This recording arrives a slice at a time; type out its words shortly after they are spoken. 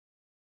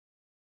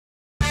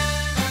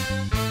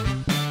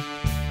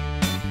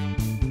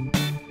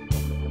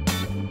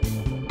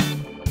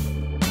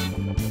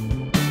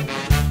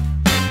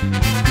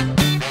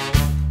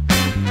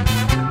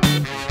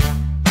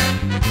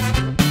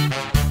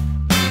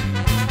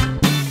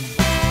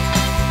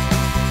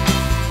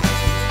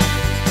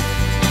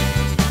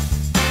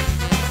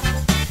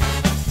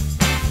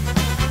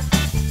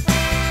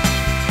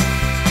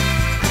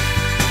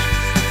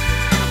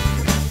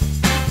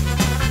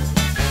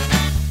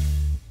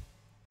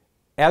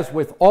As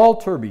with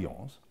all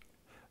tourbillons,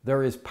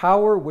 there is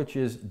power which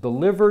is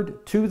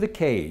delivered to the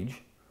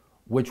cage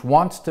which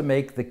wants to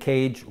make the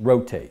cage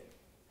rotate.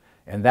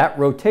 And that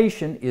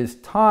rotation is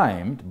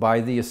timed by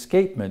the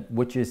escapement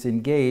which is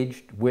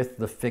engaged with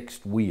the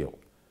fixed wheel.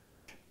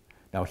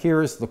 Now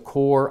here is the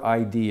core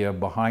idea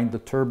behind the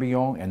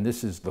tourbillon, and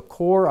this is the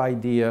core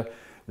idea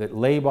that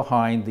lay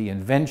behind the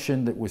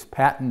invention that was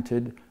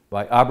patented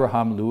by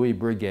Abraham-Louis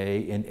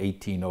Breguet in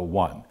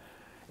 1801.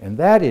 And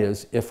that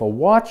is, if a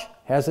watch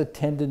has a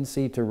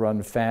tendency to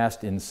run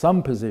fast in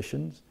some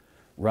positions,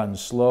 run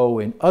slow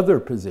in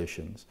other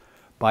positions,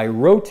 by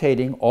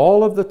rotating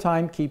all of the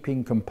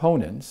timekeeping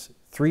components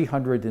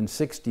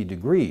 360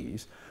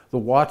 degrees, the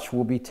watch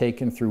will be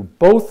taken through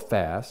both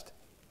fast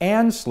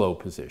and slow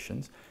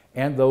positions,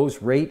 and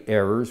those rate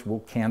errors will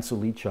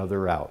cancel each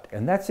other out.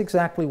 And that's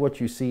exactly what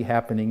you see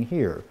happening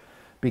here,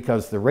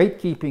 because the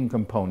rate-keeping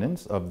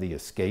components of the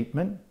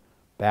escapement,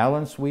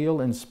 balance wheel,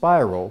 and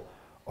spiral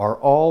are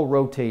all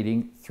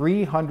rotating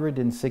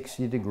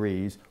 360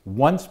 degrees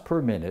once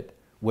per minute,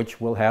 which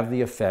will have the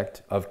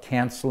effect of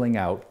canceling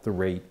out the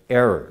rate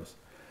errors.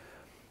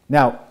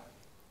 Now,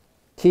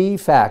 key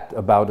fact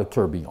about a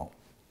tourbillon.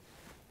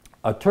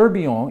 A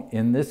tourbillon,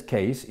 in this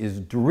case, is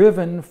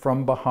driven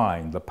from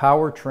behind. The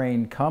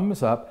powertrain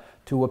comes up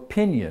to a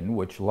pinion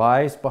which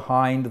lies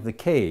behind the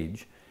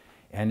cage,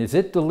 and as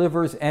it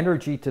delivers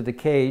energy to the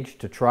cage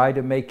to try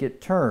to make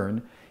it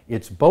turn,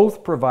 it's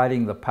both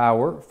providing the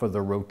power for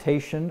the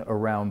rotation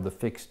around the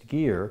fixed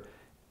gear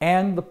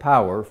and the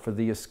power for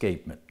the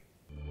escapement.